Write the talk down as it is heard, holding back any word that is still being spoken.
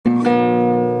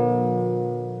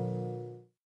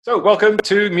So, welcome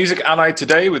to Music Ally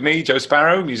today with me, Joe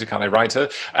Sparrow, Music Ally writer,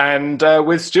 and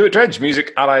with Stuart Dredge,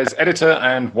 Music Ally's editor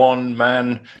and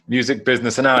one-man music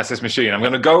business analysis machine. I'm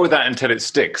going to go with that until it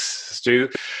sticks, Stu.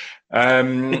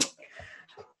 Now,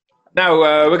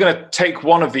 we're going to take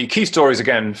one of the key stories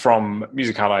again from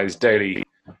Music Ally's daily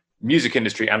music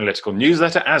industry analytical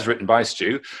newsletter, as written by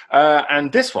Stu.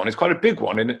 And this one is quite a big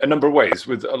one in a number of ways,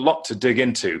 with a lot to dig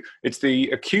into. It's the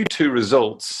Q2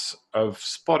 results of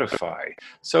Spotify.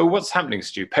 So what's happening,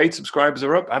 Stu? Paid subscribers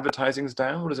are up, advertising's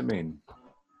down. What does it mean?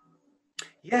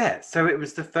 Yeah, so it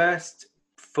was the first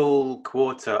full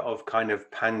quarter of kind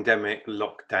of pandemic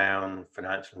lockdown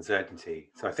financial uncertainty.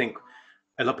 So I think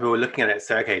a lot of people were looking at it and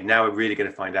say, okay, now we're really going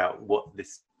to find out what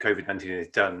this COVID-19 has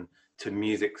done to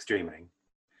music streaming.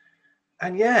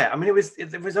 And yeah, I mean,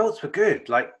 the results were good.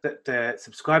 Like the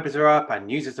subscribers are up and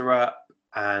users are up,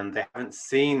 and they haven't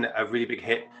seen a really big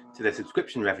hit to their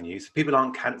subscription revenues. So people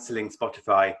aren't cancelling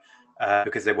Spotify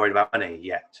because they're worried about money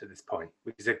yet at this point,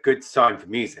 which is a good sign for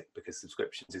music because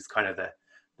subscriptions is kind of the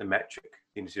metric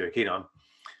the industry are keen on.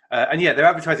 And yeah, their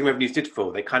advertising revenues did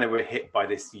fall. They kind of were hit by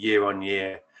this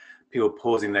year-on-year, people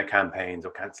pausing their campaigns or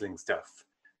cancelling stuff.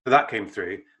 So that came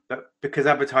through. But because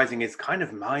advertising is kind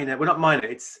of minor, well, not minor,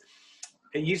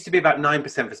 it used to be about 9%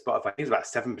 for Spotify. I think it was about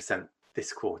 7%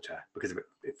 this quarter because of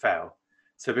it fell.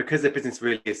 So because their business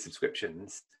really is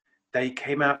subscriptions, they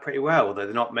came out pretty well, although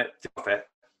they're not meant to profit,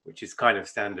 which is kind of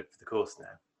standard for the course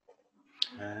now.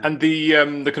 And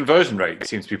the conversion rate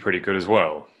seems to be pretty good as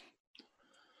well.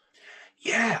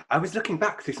 Yeah, I was looking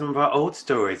back through some of our old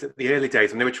stories at the early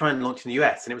days when they were trying to launch in the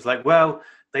US, and it was like, well,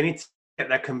 they need to get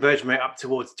their conversion rate up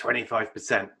towards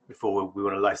 25% before we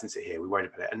want to license it here. We're worried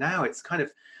about it. And now it's kind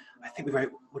of, I think we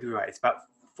wrote, what did we write? It's about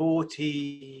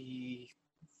 46%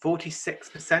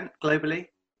 globally.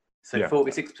 So yeah.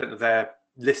 46% of their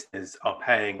listeners are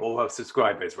paying, or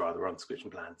subscribers rather, on subscription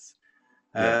plans.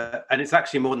 And it's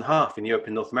actually more than half in Europe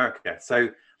and North America. So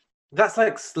that's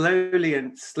like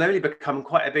slowly become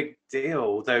quite a big deal.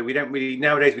 Although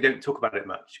nowadays we don't talk about it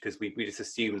much because we just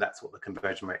assume that's what the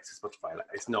conversion rate is for Spotify. Like,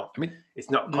 it's not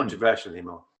controversial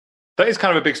anymore. That is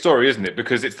kind of a big story, isn't it?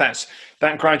 Because it's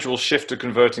that gradual shift to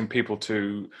converting people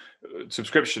to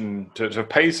subscription, to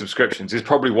paid subscriptions, is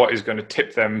probably what is going to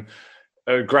tip them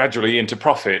gradually into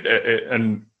profit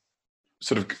and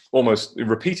sort of almost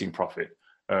repeating profit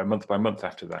month by month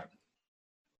after that.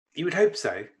 You would hope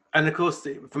so. And of course,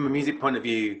 from a music point of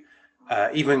view,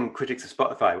 even critics of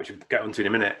Spotify, which we'll get onto in a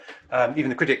minute, even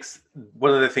the critics,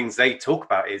 one of the things they talk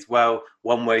about is, well,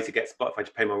 one way to get Spotify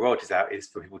to pay more royalties out is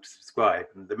for people to subscribe.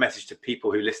 And the message to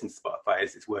people who listen to Spotify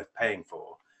is it's worth paying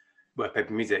for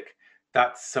music.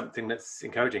 That's something that's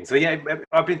encouraging. So yeah,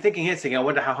 I've been thinking I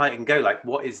wonder how high it can go. Like,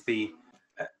 what's the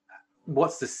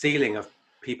ceiling of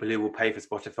people who will pay for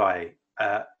Spotify?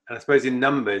 And I suppose in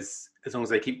numbers, as long as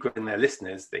they keep growing their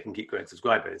listeners, they can keep growing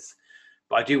subscribers.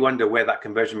 But I do wonder where that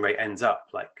conversion rate ends up.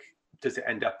 Like, does it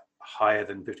end up higher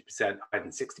than 50%, higher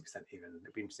than 60% even?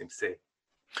 It'd be interesting to see.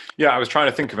 Yeah, I was trying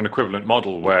to think of an equivalent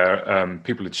model where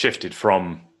people had shifted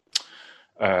from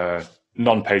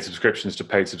non-paid subscriptions to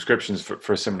paid subscriptions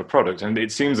for a similar product. And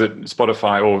it seems that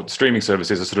Spotify or streaming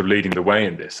services are sort of leading the way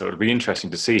in this. So it'll be interesting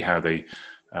to see how they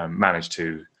manage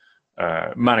to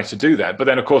do that. But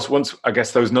then, of course, once I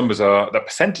guess those numbers that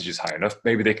percentage is high enough,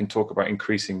 maybe they can talk about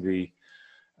increasing the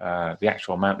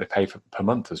actual amount they pay per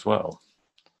month as well.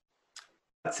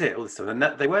 That's it, all this time. And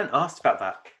they weren't asked about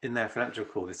that in their financial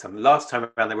call this time. Last time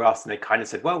around they were asked and they kind of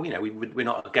said, well, we're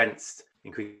not against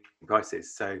increasing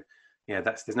prices. So yeah,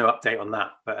 there's no update on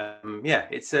that. But yeah,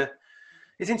 it's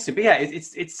interesting. But yeah,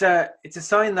 it's a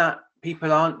sign that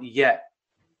people aren't yet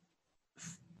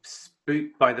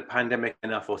spooked by the pandemic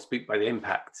enough or spooked by the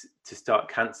impact to start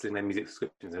cancelling their music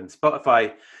subscriptions. And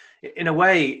Spotify, in a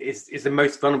way, is the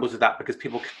most vulnerable to that because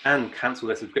people can cancel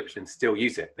their subscription and still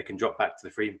use it. They can drop back to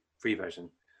the free version.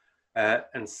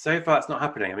 And so far, it's not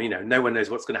happening. I mean, no one knows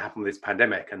what's going to happen with this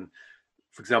pandemic. And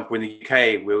for example, in the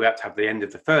UK, we'll have to have the end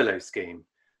of the furlough scheme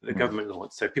that the government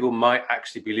launched. So people might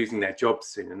actually be losing their jobs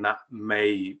soon. And that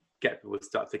may get people to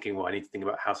start thinking, well, I need to think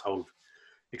about household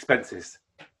expenses.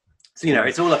 So,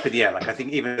 it's all up in the air. Like, I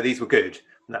think even though these were good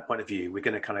from that point of view, we're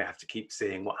going to kind of have to keep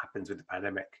seeing what happens with the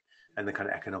pandemic and the kind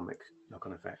of economic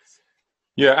knock-on effects.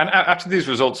 Yeah, and after these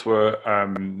results were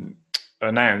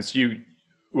announced, you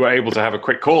were able to have a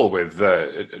quick call with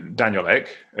Daniel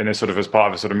Ek in a sort of as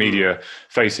part of a sort of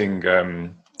media-facing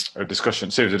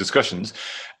series of discussions,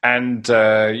 and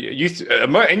towards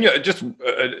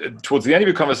the end of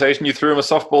your conversation, you threw him a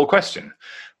softball question,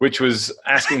 which was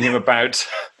asking him about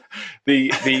the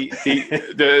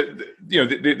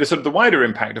sort of the wider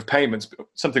impact of payments,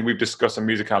 something we've discussed on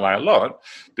Music Ally a lot,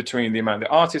 between the amount the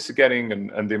artists are getting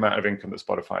and the amount of income that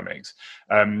Spotify makes.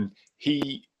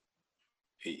 He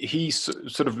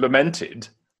sort of lamented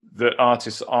that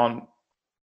artists aren't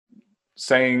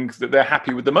saying that they're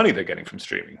happy with the money they're getting from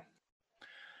streaming,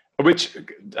 which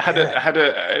had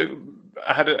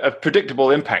a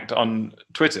predictable impact on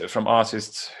Twitter from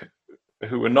artists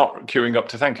who were not queuing up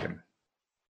to thank him.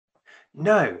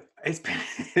 No,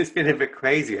 it's been a bit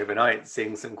crazy overnight,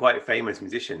 seeing some quite famous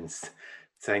musicians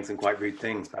saying some quite rude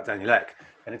things about Daniel Ek,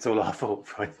 and it's all our fault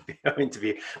for our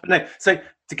interview. But no, so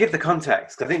to give the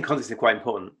context, I think context is quite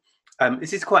important.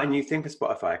 This is quite a new thing for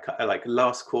Spotify. Like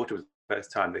last quarter was the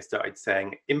first time they started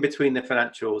saying, in between the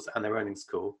financials and their earnings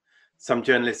call, some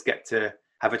journalists get to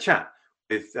have a chat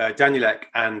with Daniel Ek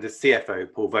and the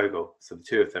CFO, Paul Vogel, so the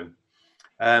two of them.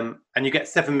 And you get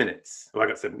 7 minutes. Well, I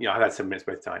got 7, I've had 7 minutes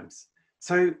both times.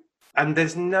 So, and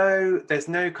there's no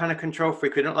kind of control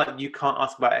freak. Not like you can't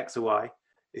ask about X or Y.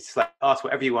 It's just like ask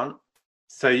whatever you want.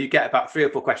 So you get about 3 or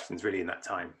 4 questions really in that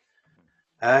time.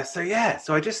 So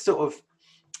I just sort of,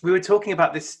 we were talking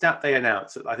about this stat they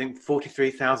announced that I think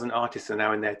 43,000 artists are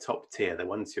now in their top tier, the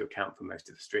ones who account for most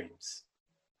of the streams.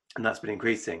 And that's been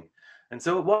increasing. And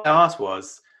so what I asked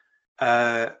was,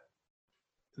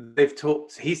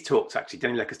 he's talked actually,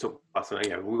 Daniel Ek has talked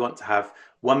about, we want to have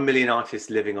 1 million artists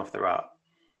living off their art.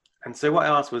 And so what I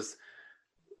asked was,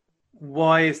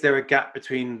 why is there a gap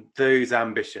between those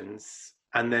ambitions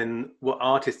and then what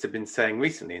artists have been saying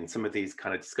recently in some of these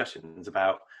kind of discussions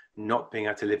about not being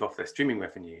able to live off their streaming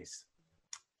revenues?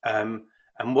 And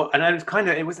I was kind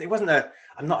of, it wasn't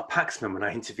I'm not a Paxman when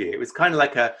I interview. It was kind of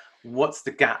like what's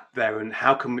the gap there and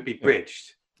how can it be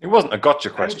bridged? It wasn't a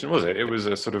gotcha question, was it? It was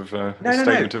a sort of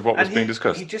statement of what was being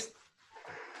discussed.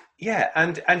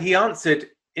 And he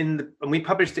answered and we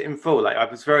published it in full. Like I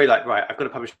was very like, right, I've got to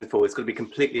publish it in full. It's got to be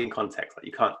completely in context. Like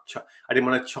you can't, I didn't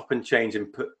want to chop and change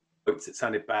and put quotes that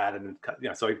sounded bad. And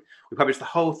so we published the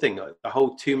whole thing, the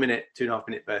whole 2.5 minute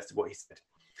burst of what he said.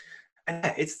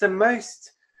 And it's the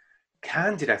most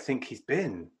candid I think he's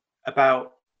been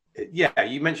about,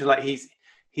 you mentioned like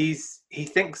he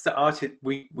thinks that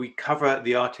we cover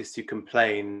the artists who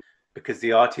complain because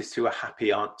the artists who are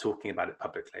happy aren't talking about it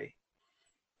publicly.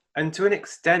 And to an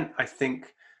extent, I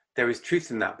think there is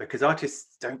truth in that because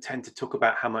artists don't tend to talk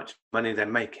about how much money they're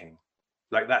making.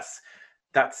 Like that's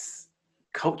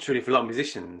culturally for a lot of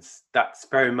musicians, that's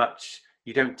very much,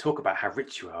 you don't talk about how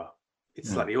rich you are. It's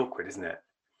slightly awkward, isn't it?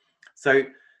 So,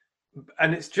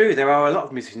 and it's true, there are a lot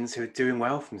of musicians who are doing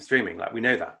well from streaming. Like we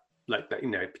know that. Like that,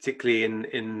 particularly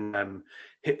in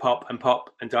hip hop and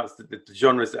pop and dance, the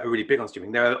genres that are really big on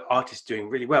streaming, there are artists doing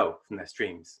really well from their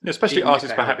streams. Especially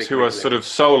artists perhaps who are sort of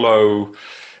solo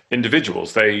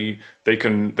individuals. They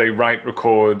write,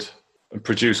 record, and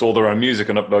produce all their own music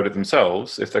and upload it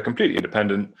themselves. If they're completely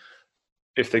independent,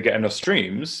 if they get enough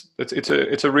streams,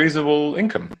 it's a reasonable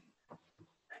income.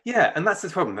 Yeah, and that's the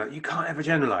problem, that you can't ever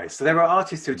generalize. So there are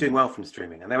artists who are doing well from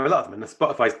streaming, and there are a lot of them. And the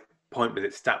Spotify's point with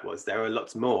its stat was there are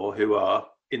lots more who are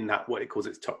in that what it calls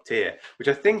its top tier, which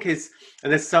I think is, and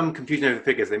there's some confusion over the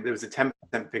figures. There was a 10%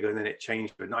 figure and then it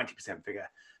changed to a 90% figure.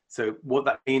 So what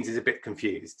that means is a bit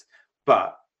confused.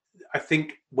 But I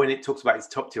think when it talks about its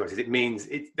top tier artists, it means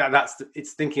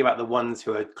it's thinking about the ones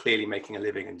who are clearly making a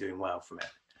living and doing well from it.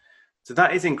 So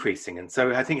that is increasing. And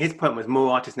so I think his point was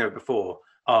more artists than ever before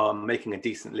are making a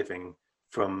decent living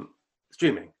from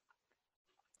streaming.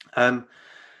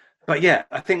 But yeah,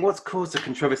 I think what's caused the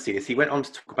controversy is he went on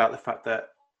to talk about the fact that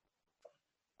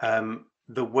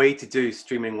the way to do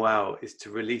streaming well is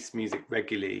to release music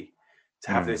regularly,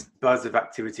 to have this buzz of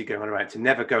activity going on around, to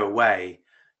never go away,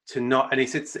 to not, and he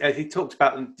talked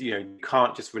about, you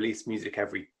can't just release music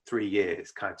every 3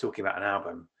 years, kind of talking about an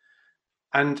album.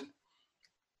 And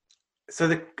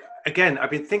so again, I've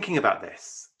been thinking about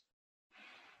this.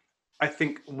 I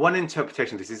think one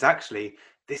interpretation of this is actually,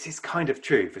 this is kind of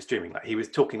true for streaming. Like he was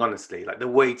talking honestly, like the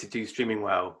way to do streaming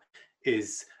well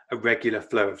is a regular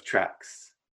flow of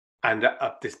tracks and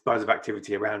this buzz of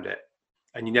activity around it.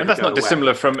 And you never. And that's not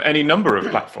dissimilar from any number of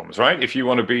platforms, right? If you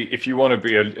want to be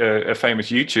a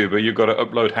famous YouTuber, you've got to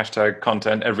upload hashtag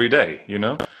content every day,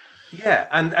 Yeah,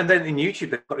 and then in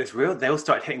YouTube they've got this they all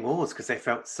started hitting walls because they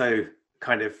felt so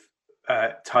kind of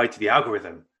tied to the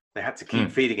algorithm. They had to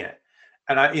keep feeding it,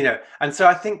 and so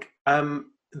I think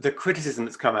the criticism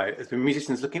that's come out has been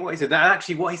musicians looking at what he said. And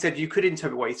actually, what he said, you could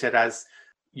interpret what he said as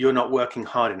you're not working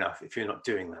hard enough if you're not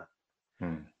doing that.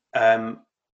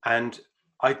 And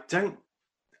I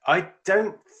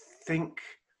don't think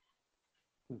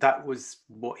that was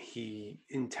what he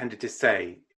intended to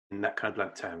say. in that kind of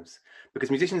blunt terms, because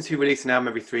musicians who release an album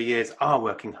every 3 years are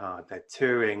working hard. They're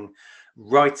touring.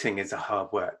 Writing is a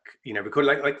hard work, because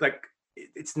like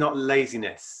it's not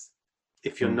laziness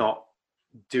if you're not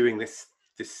doing this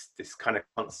kind of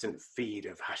constant feed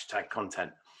of hashtag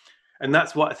content. And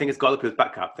that's what I think has got other people's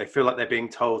back up. They feel like they're being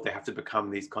told they have to become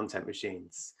these content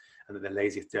machines and that they're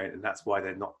lazy if they don't, and that's why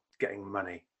they're not getting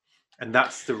money. And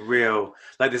that's the real,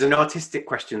 like, there's an artistic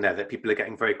question there that people are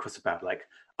getting very cross about. Like,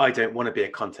 I don't want to be a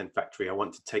content factory. I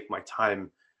want to take my time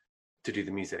to do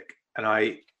the music. And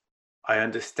I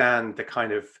understand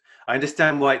I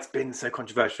understand why it's been so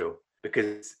controversial,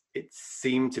 because it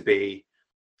seemed to be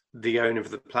the owner of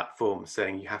the platform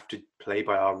saying you have to play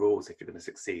by our rules if you're going to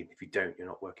succeed. If you don't, you're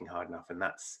not working hard enough. And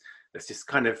that's just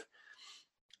kind of,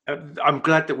 I'm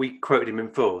glad that we quoted him in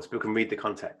full so people can read the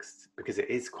context, because it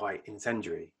is quite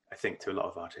incendiary, I think, to a lot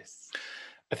of artists.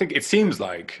 I think it seems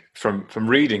like from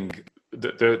reading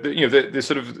the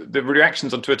sort of the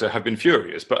reactions on Twitter have been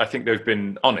furious, but I think they've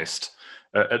been honest,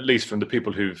 at least from the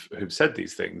people who've said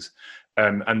these things.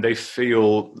 And they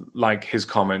feel like his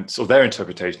comments, or their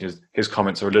interpretation is his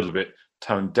comments, are a little bit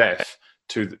tone deaf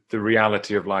to the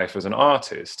reality of life as an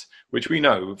artist, which we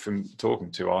know from talking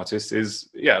to artists is,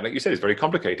 like you said, is very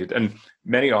complicated. And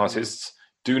many artists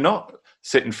do not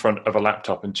sit in front of a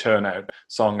laptop and churn out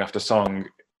song after song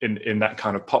in that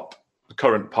kind of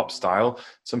current pop style.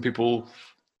 Some people,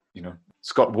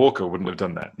 Scott Walker wouldn't have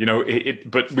done that,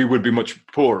 but we would be much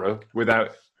poorer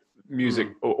without music,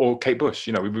 or Kate Bush,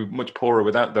 we'd be much poorer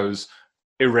without those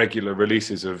irregular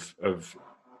releases of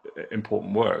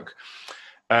important work.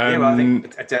 I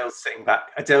think Adele's sitting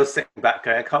back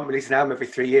going, I can't release an album every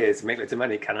 3 years and make loads of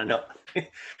money, can I not?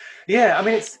 I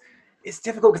mean, it's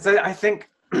difficult, because I think,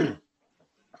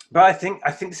 but I think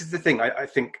this is the thing. I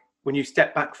think when you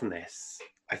step back from this,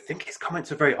 I think his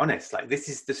comments are very honest. Like, this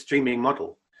is the streaming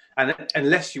model. And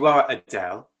unless you are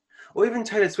Adele, or even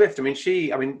Taylor Swift,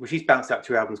 she's bounced out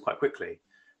 2 albums quite quickly.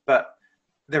 But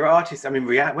there are artists, when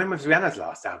was Rihanna's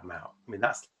last album out?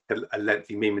 That's a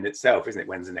lengthy meme in itself, isn't it?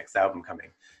 When's the next album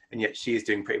coming? And yet she is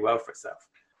doing pretty well for herself.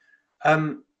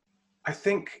 I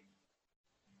think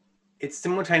it's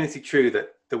simultaneously true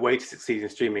that the way to succeed in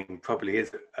streaming probably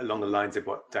is along the lines of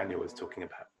what Daniel was talking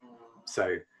about.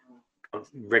 So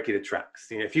regular tracks.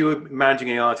 If you were managing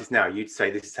an artist now, you'd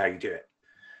say this is how you do it.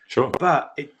 Sure.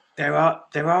 But there are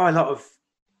a lot of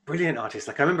brilliant artists.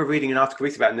 Like, I remember reading an article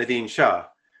recently about Nadine Shah,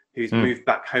 who's moved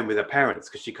back home with her parents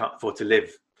because she can't afford to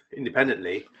live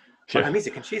independently on her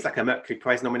music, and she's like a Mercury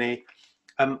Prize nominee.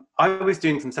 I was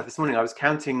doing some stuff this morning. I was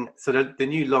counting sort of the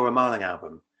new Laura Marling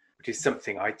album, which is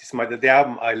something the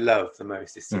album I love the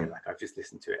most this year. Like, I've just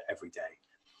listened to it every day.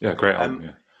 Yeah, great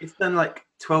album. It's done like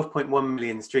 12.1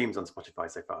 million streams on Spotify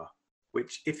so far,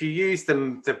 which, if you use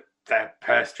them, their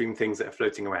per stream things that are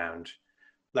floating around,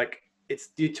 like,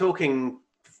 you're talking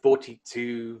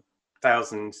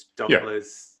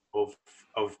 $42,000 of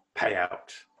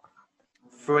payout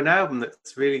for an album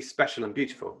that's really special and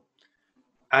beautiful.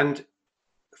 And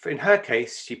in her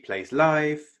case, she plays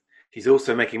live. She's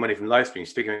also making money from live streams.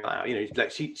 She's figuring that out.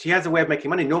 Like, she has a way of making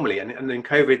money normally, and in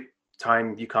COVID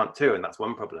time you can't tour, and that's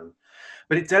one problem.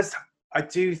 But I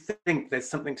do think there's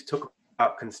something to talk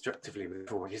about constructively with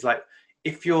it, which is like,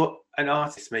 if you're an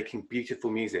artist making beautiful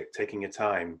music, taking your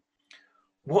time,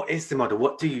 what is the model?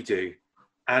 What do you do?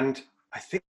 And I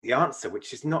think the answer,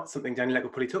 which is not something Daniel Ek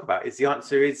will probably talk about, is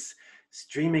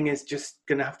streaming is just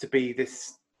going to have to be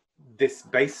this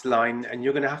baseline, and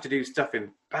you're going to have to do stuff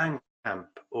in Bandcamp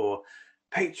or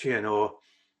Patreon, or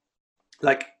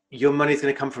like, your money's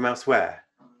going to come from elsewhere.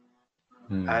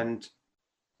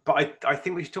 But I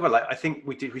think we should talk about,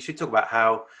 we should talk about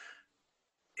how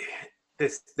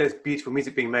there's beautiful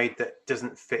music being made that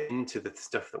doesn't fit into the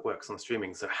stuff that works on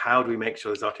streaming. So how do we make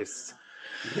sure those artists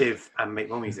live and make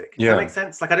more music? Does that make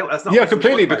sense? Like, that's not. Yeah,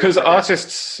 completely. Because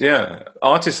artists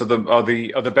are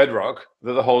the bedrock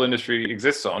that the whole industry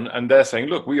exists on, and they're saying,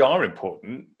 look, we are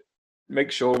important.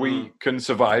 Make sure we can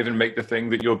survive and make the thing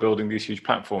that you're building these huge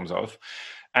platforms of.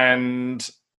 And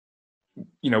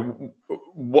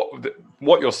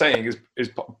what you're saying is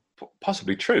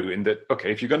possibly true, in that,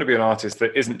 okay, if you're going to be an artist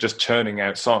that isn't just churning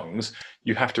out songs,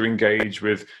 you have to engage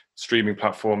with streaming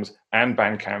platforms and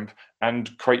Bandcamp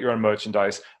and create your own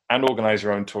merchandise and organize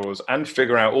your own tours and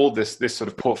figure out all this sort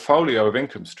of portfolio of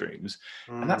income streams.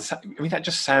 And that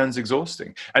just sounds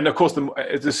exhausting. And of course,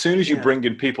 as soon as you bring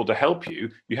in people to help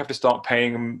you, you have to start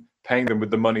paying them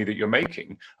with the money that you're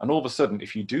making. And all of a sudden,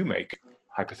 if you do make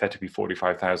hypothetically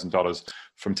 $45,000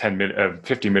 from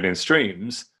 50 million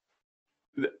streams,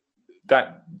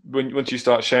 that once you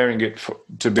start sharing it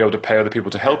to be able to pay other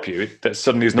people to help you, that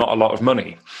suddenly is not a lot of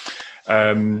money.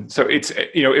 So it's,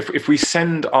 if we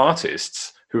send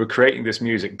artists who are creating this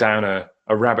music down a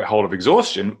rabbit hole of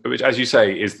exhaustion, which, as you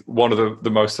say, is one of the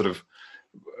most sort of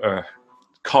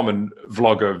common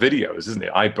vlogger videos, isn't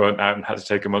it? I burnt out and had to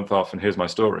take a month off, and here's my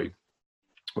story.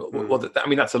 Well, I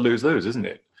mean, that's a lose-lose, isn't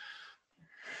it?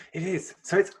 It is.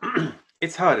 So it's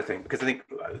it's hard, I think, because I think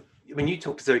when you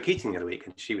talked to Zoe Keating the other week,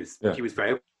 and she was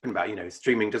very open about,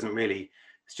 streaming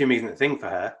isn't a thing for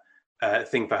her. The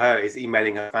thing for her is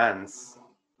emailing her fans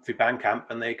through Bandcamp,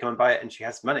 and they come and buy it, and she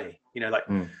has money.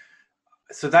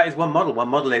 So that is one model. One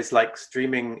model is like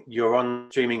streaming. You're on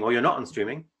streaming or you're not on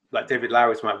streaming. Like David Lowery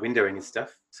was about windowing his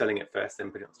stuff, selling it first,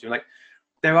 then putting it on streaming. Like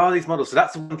there are these models. So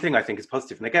that's the one thing I think is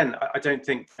positive. And again, I don't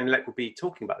think Daniel will be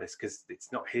talking about this because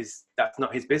that's not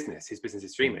his business. His business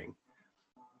is streaming.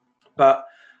 But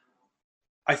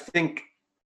I think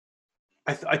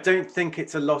I don't think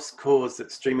it's a lost cause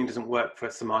that streaming doesn't work for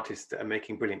some artists that are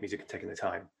making brilliant music and taking the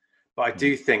time. But I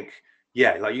do think,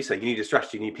 like you say, you need a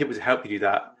strategy. You need people to help you do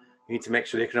that. You need to make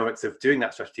sure the economics of doing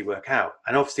that strategy work out.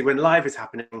 And obviously, when live is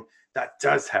happening, that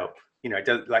does help. It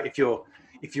does. Like if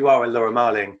you are a Laura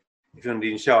Marling, if you're on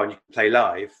a show and you can play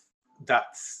live,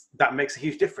 that makes a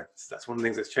huge difference. That's one of the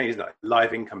things that's changed. Like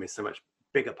live income is so much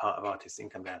bigger part of artists'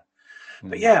 income now.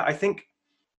 But yeah, I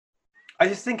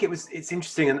just think it's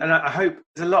interesting, and I hope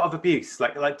there's a lot of abuse,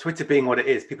 like Twitter being what it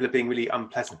is. People are being really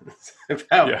unpleasant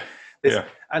about this,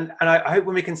 and I hope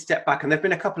when we can step back, and there've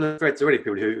been a couple of threads already,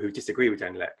 people who disagree with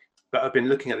Daniel Ek, but I've been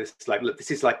looking at this like, look,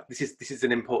 this is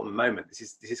an important moment.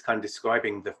 This is kind of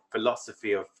describing the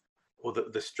philosophy of or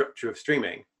the structure of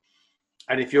streaming,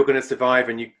 and if you're going to survive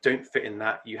and you don't fit in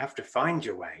that, you have to find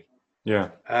your way. Yeah.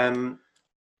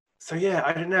 So yeah,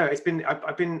 I don't know.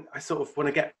 I sort of want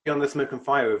to get beyond the smoke and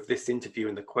fire of this interview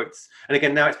and the quotes. And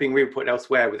again, now it's being reported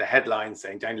elsewhere with a headline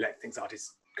saying Daniel Ek thinks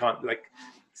artists can't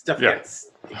stuff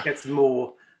gets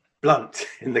more blunt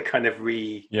in the kind of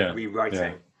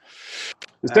rewriting.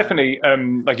 There's definitely,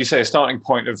 like you say, a starting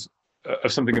point of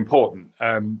something important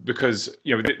because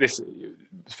this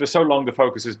for so long the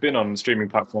focus has been on streaming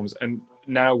platforms, and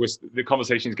now with the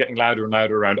conversation is getting louder and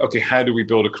louder around how do we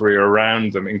build a career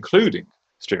around them, including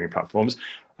streaming platforms,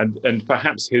 and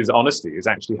perhaps his honesty is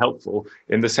actually helpful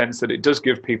in the sense that it does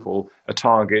give people a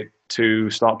target to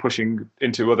start pushing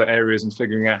into other areas and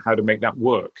figuring out how to make that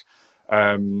work.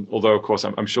 Although, of course,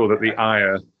 I'm sure that the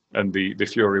ire and the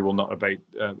fury will not abate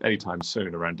anytime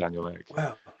soon around Daniel Ek.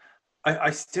 Well,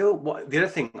 I still, the other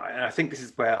thing, and I think this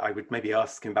is where I would maybe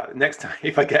ask him about it next time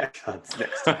if I get a chance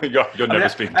next time. you're never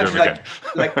speaking to him again.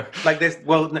 like there's,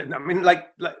 well, no, I mean, like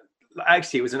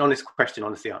actually, it was an honest question,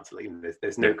 honestly answer. Like,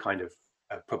 there's no kind of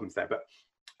problems there. But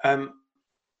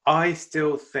I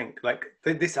still think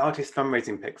this artist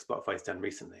fundraising pick Spotify's done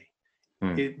recently,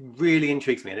 it really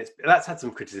intrigues me, and that's had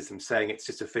some criticism saying it's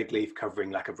just a fig leaf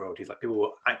covering lack of royalties. Like people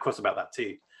will cross about that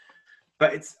too.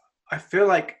 But I feel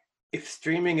like if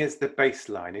streaming is the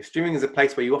baseline, if streaming is a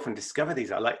place where you often discover these,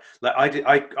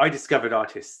 I discovered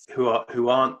artists who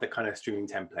aren't the kind of streaming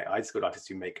template. I discovered artists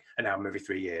who make an album every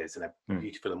 3 years and are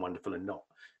beautiful and wonderful and not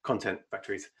content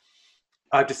factories.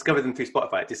 I've discovered them through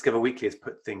Spotify. Discover Weekly has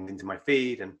put things into my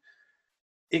feed, and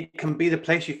it can be the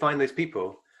place you find those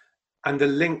people, and the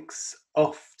links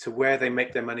off to where they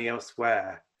make their money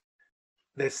elsewhere.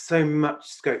 There's so much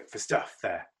scope for stuff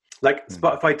there. Like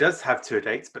Spotify does have tour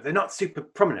dates, but they're not super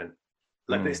prominent.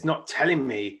 Like it's not telling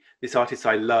me this artist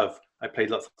I love, I played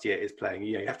lots last year, is playing.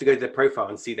 You have to go to their profile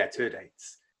and see their tour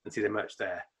dates and see their merch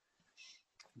there.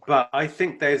 But I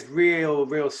think there's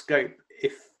real scope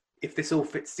if this all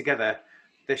fits together.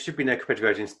 There should be no competitive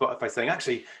urge in Spotify saying,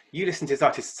 actually, you listened to this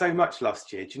artist so much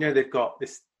last year. Do you know they've got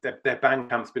this? Their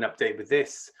Bandcamp's been updated with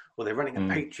this, or they're running a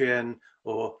Patreon,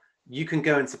 or you can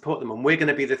go and support them, and we're going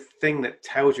to be the thing that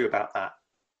tells you about that.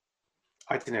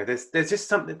 I don't know. There's just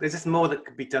something. There's just more that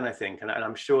could be done, I think, and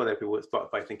I'm sure there are people at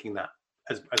Spotify thinking that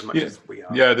as much as we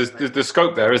are. Yeah, there's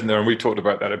scope there, isn't there? And we talked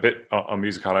about that a bit on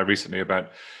Music Ally recently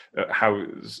about how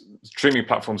streaming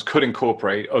platforms could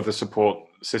incorporate other support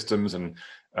systems and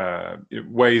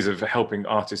ways of helping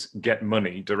artists get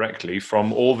money directly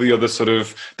from all the other sort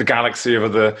of the galaxy of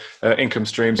other income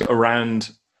streams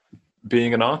around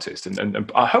being an artist.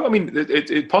 And I hope, I mean,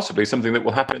 it possibly something that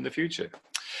will happen in the future.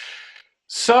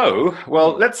 So,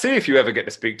 well, let's see if you ever get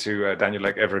to speak to Daniel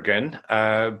Ek ever again.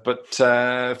 But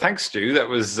thanks, Stu. That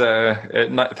was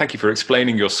thank you for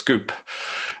explaining your scoop.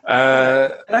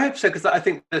 And I hope so, because I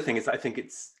think the thing is, I think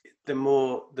it's the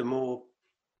more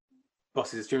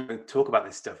bosses do talk about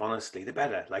this stuff honestly, the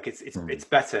better. Like it's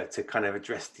better to kind of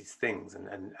address these things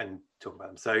and talk about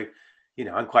them. So,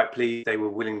 I'm quite pleased they were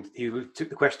willing. He took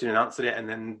the question and answered it, and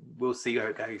then we'll see how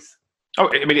it goes. Oh,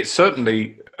 I mean, it's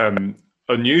certainly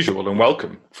unusual and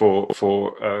welcome for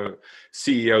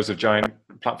CEOs of giant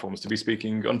platforms to be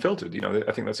speaking unfiltered.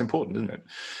 I think that's important, isn't it?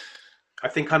 I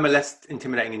think I'm a less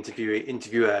intimidating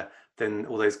interviewer than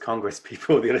all those Congress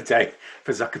people the other day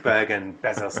for Zuckerberg and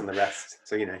Bezos and the rest.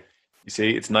 So, You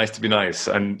see, it's nice to be nice,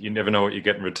 and you never know what you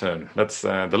get in return. That's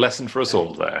the lesson for us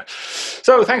all there.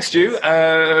 So thanks, Stu.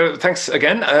 Thanks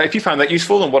again. If you found that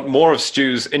useful and want more of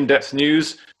Stu's in-depth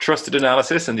news, trusted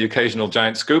analysis, and the occasional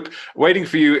giant scoop, waiting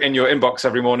for you in your inbox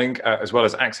every morning, as well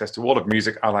as access to all of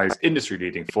Music Ally's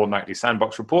industry-leading fortnightly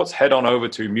sandbox reports, head on over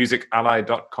to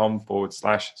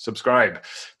musically.com/subscribe.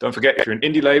 Don't forget, if you're an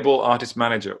indie label, artist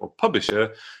manager, or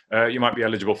publisher, you might be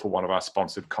eligible for one of our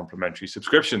sponsored complimentary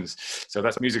subscriptions. So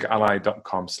that's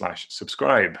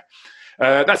musically.com/subscribe.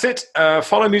 That's it.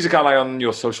 Follow Music Ally on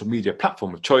your social media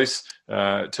platform of choice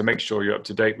to make sure you're up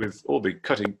to date with all the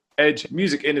cutting-edge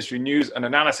music industry news and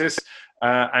analysis,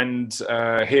 and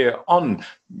here on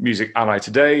Music Ally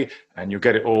today, and you'll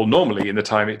get it all normally in the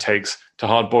time it takes to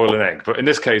hard-boil an egg. But in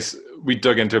this case, we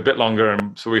dug into a bit longer,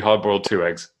 and so we hard-boiled 2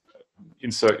 eggs.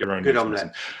 Insert your own. Good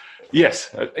omelette.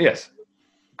 Yes, yes.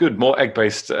 Good, more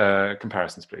egg-based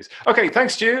comparisons, please. Okay,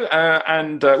 thanks, Stu,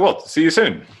 and well, see you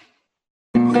soon.